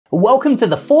Welcome to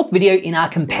the fourth video in our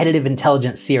competitive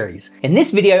intelligence series. In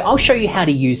this video, I'll show you how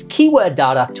to use keyword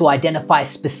data to identify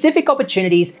specific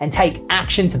opportunities and take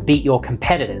action to beat your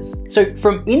competitors. So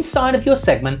from inside of your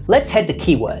segment, let's head to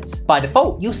keywords. By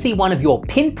default, you'll see one of your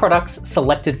pinned products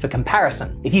selected for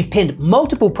comparison. If you've pinned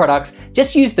multiple products,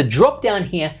 just use the drop down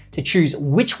here to choose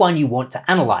which one you want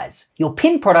to analyze. Your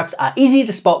pinned products are easy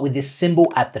to spot with this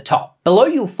symbol at the top. Below,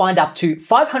 you'll find up to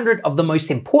 500 of the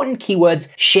most important keywords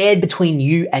shared between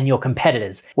you and your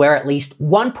competitors, where at least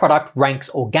one product ranks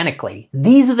organically.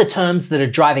 These are the terms that are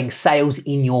driving sales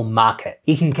in your market.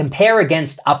 You can compare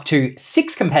against up to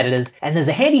 6 competitors, and there's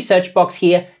a handy search box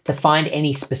here to find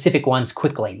any specific ones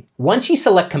quickly. Once you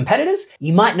select competitors,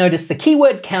 you might notice the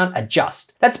keyword count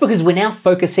adjust. That's because we're now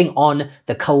focusing on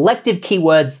the collective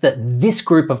keywords that this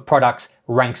group of products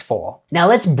ranks for. Now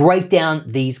let's break down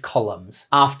these columns.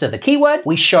 After the keyword,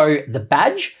 we show the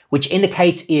badge, which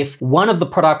indicates if one of the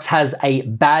products has a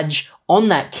badge on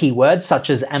that keyword, such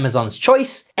as Amazon's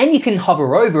choice, and you can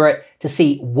hover over it to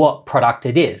see what product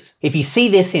it is. If you see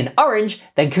this in orange,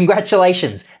 then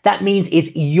congratulations. That means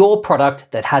it's your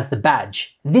product that has the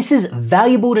badge. This is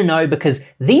valuable to know because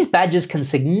these badges can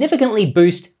significantly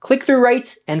boost click-through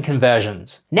rates and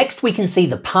conversions. Next, we can see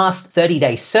the past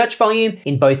 30-day search volume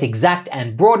in both exact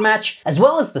and broad match, as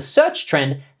well as the search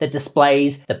trend that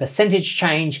displays the percentage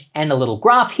change and a little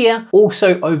graph here,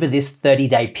 also over this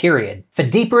 30-day period. For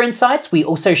deeper insights, we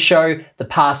also show the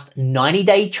past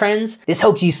 90-day trends. This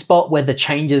helps you spot whether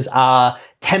changes are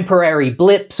temporary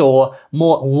blips or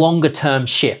more longer-term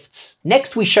shifts.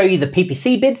 Next, we show you the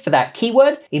PPC bid for that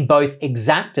keyword in both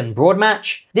exact and broad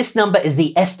match. This number is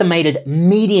the estimated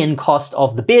median cost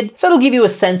of the bid, so it'll give you a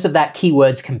sense of that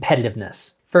keyword's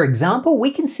competitiveness. For example,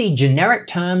 we can see generic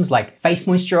terms like face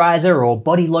moisturizer or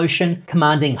body lotion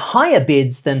commanding higher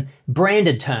bids than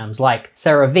branded terms like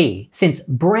CeraVe, since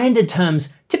branded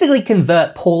terms typically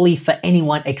convert poorly for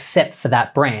anyone except for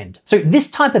that brand. So this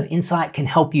type of insight can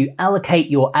help you allocate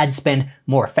your ad spend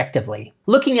more effectively.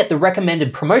 Looking at the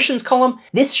recommended promotions column,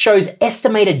 this shows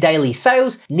estimated daily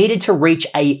sales needed to reach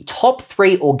a top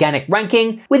 3 organic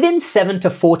ranking within 7 to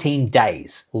 14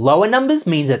 days. Lower numbers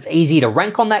means it's easy to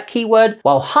rank on that keyword,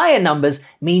 while higher numbers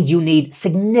means you'll need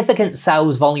significant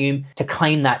sales volume to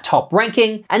claim that top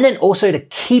ranking, and then also to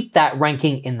keep that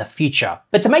ranking in the future.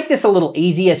 But to make this a little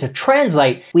easier to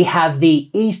translate, we have the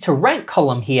ease to rank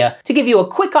column here to give you a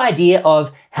quick idea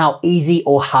of how easy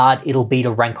or hard it'll be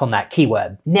to rank on that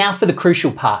keyword. Now for the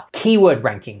crucial part, keyword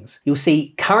rankings. You'll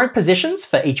see current positions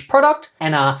for each product,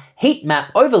 and our heat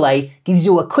map overlay gives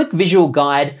you a quick visual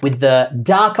guide with the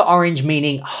darker orange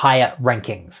meaning higher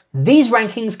rankings. These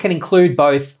rankings can include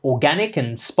both organic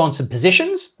and sponsored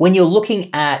positions. When you're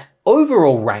looking at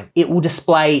overall rank, it will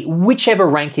display whichever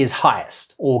rank is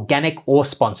highest, organic or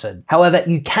sponsored. However,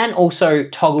 you can also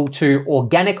toggle to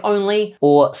organic only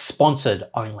or sponsored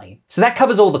only. So that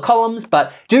covers all the columns,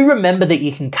 but do remember that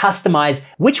you can customize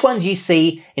which ones you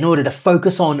see in order to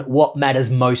focus on what matters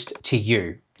most to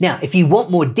you. Now, if you want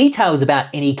more details about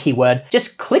any keyword,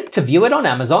 just click to view it on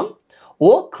Amazon,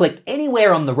 or click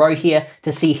anywhere on the row here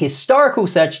to see historical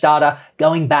search data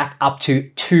going back up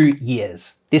to 2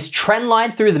 years. This trend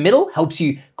line through the middle helps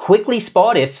you quickly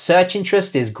spot if search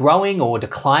interest is growing or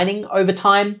declining over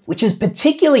time, which is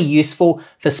particularly useful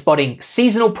for spotting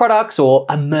seasonal products or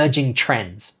emerging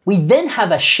trends. We then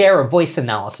have a share of voice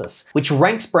analysis, which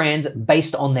ranks brands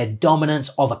based on their dominance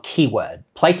of a keyword.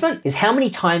 Placement is how many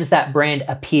times that brand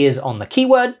appears on the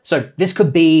keyword. So this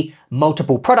could be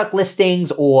multiple product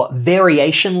listings or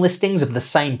variation listings of the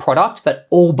same product, but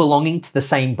all belonging to the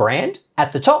same brand.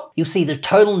 At the top, you'll see the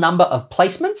total number of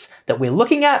placements that we're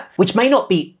looking at, which may not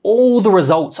be all the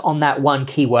results on that one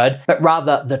keyword, but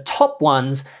rather the top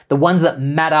ones, the ones that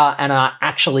matter and are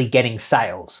actually getting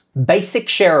sales. Basic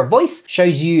share of voice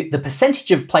shows you the percentage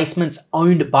of placements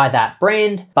owned by that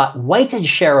brand, but weighted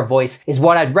share of voice is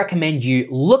what I'd recommend you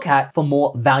look at for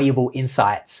more valuable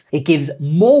insights. It gives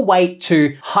more weight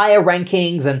to higher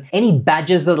rankings and any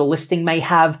badges that a listing may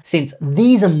have, since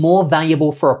these are more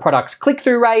valuable for a product's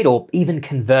click-through rate or even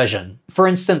conversion. For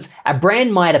instance, a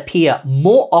brand might appear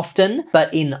more often,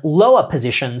 but in lower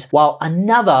positions, while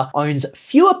another owns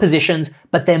fewer positions,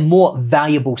 but they're more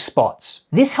valuable spots.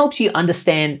 This helps you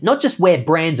understand not just where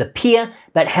brands appear,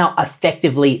 but how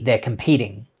effectively they're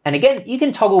competing. And again, you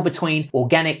can toggle between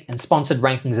organic and sponsored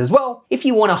rankings as well if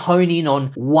you want to hone in on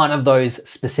one of those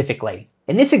specifically.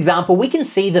 In this example, we can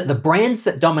see that the brands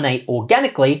that dominate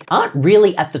organically aren't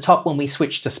really at the top when we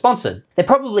switch to sponsored. They're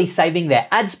probably saving their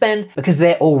ad spend because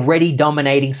they're already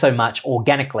dominating so much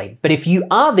organically. But if you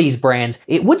are these brands,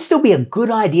 it would still be a good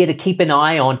idea to keep an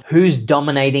eye on who's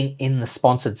dominating in the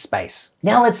sponsored space.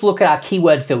 Now let's look at our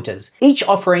keyword filters, each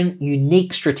offering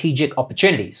unique strategic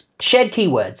opportunities. Shared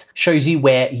keywords shows you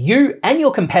where you and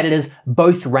your competitors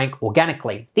both rank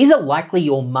organically. These are likely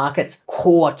your market's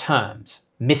core terms.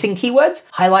 Missing keywords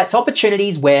highlights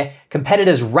opportunities where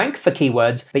competitors rank for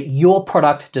keywords, but your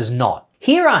product does not.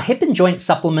 Here, our hip and joint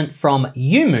supplement from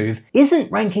YouMove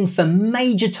isn't ranking for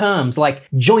major terms like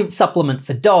joint supplement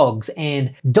for dogs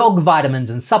and dog vitamins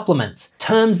and supplements,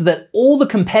 terms that all the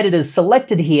competitors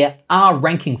selected here are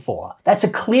ranking for. That's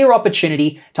a clear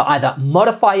opportunity to either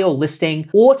modify your listing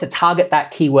or to target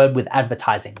that keyword with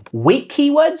advertising. Weak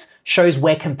keywords shows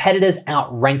where competitors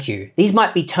outrank you. These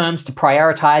might be terms to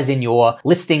prioritize in your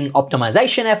listing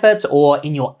optimization efforts or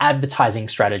in your advertising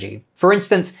strategy. For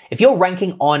instance, if you're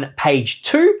ranking on page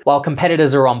 2 while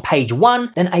competitors are on page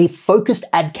 1, then a focused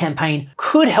ad campaign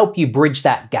could help you bridge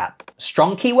that gap.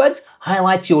 Strong keywords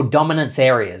highlights your dominance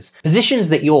areas, positions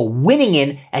that you're winning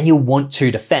in and you'll want to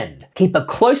defend. Keep a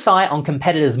close eye on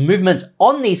competitors' movements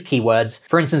on these keywords.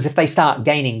 For instance, if they start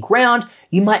gaining ground,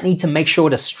 you might need to make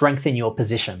sure to strengthen your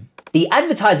position. The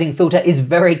advertising filter is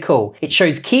very cool. It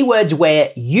shows keywords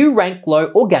where you rank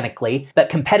low organically, but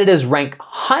competitors rank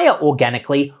higher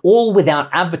organically, all without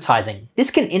advertising.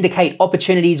 This can indicate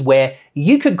opportunities where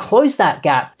you could close that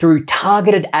gap through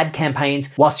targeted ad campaigns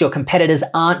whilst your competitors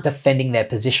aren't defending their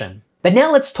position. But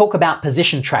now let's talk about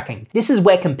position tracking. This is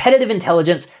where competitive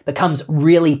intelligence becomes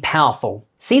really powerful.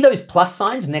 See those plus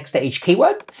signs next to each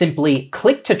keyword? Simply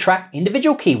click to track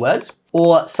individual keywords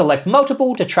or select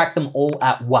multiple to track them all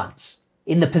at once.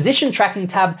 In the Position Tracking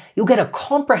tab, you'll get a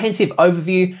comprehensive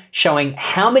overview showing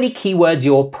how many keywords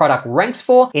your product ranks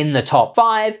for in the top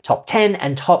 5, top 10,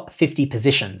 and top 50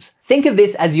 positions. Think of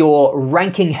this as your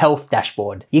ranking health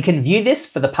dashboard. You can view this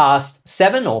for the past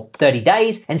 7 or 30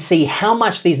 days and see how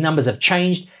much these numbers have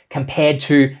changed compared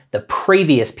to the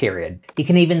previous period. You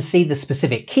can even see the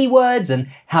specific keywords and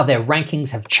how their rankings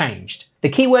have changed. The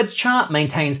keywords chart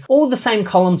maintains all the same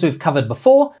columns we've covered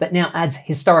before, but now adds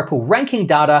historical ranking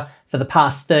data for the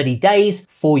past 30 days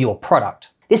for your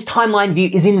product. This timeline view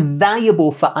is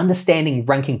invaluable for understanding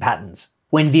ranking patterns.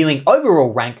 When viewing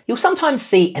overall rank, you'll sometimes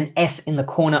see an S in the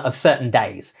corner of certain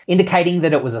days, indicating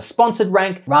that it was a sponsored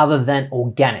rank rather than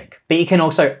organic. But you can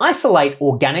also isolate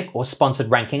organic or sponsored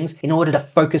rankings in order to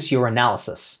focus your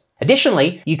analysis.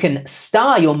 Additionally, you can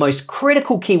star your most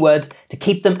critical keywords to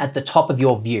keep them at the top of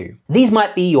your view. These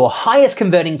might be your highest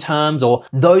converting terms or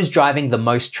those driving the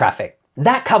most traffic.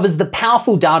 That covers the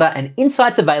powerful data and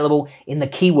insights available in the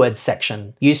keywords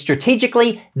section. Used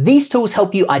strategically, these tools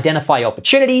help you identify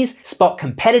opportunities, spot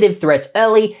competitive threats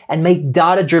early, and make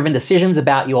data-driven decisions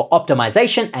about your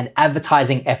optimization and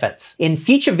advertising efforts. In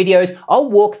future videos,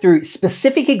 I'll walk through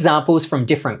specific examples from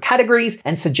different categories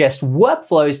and suggest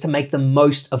workflows to make the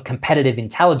most of competitive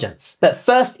intelligence. But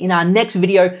first, in our next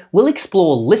video, we'll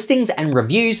explore listings and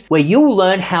reviews, where you'll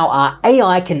learn how our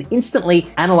AI can instantly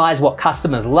analyze what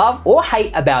customers love or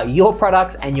hate about your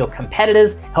products and your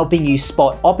competitors, helping you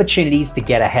spot opportunities to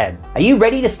get ahead. Are you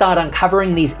ready to start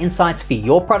uncovering these insights for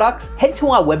your products? Head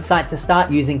to our website to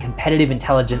start using competitive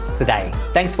intelligence today.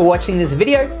 Thanks for watching this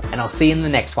video, and I'll see you in the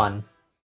next one.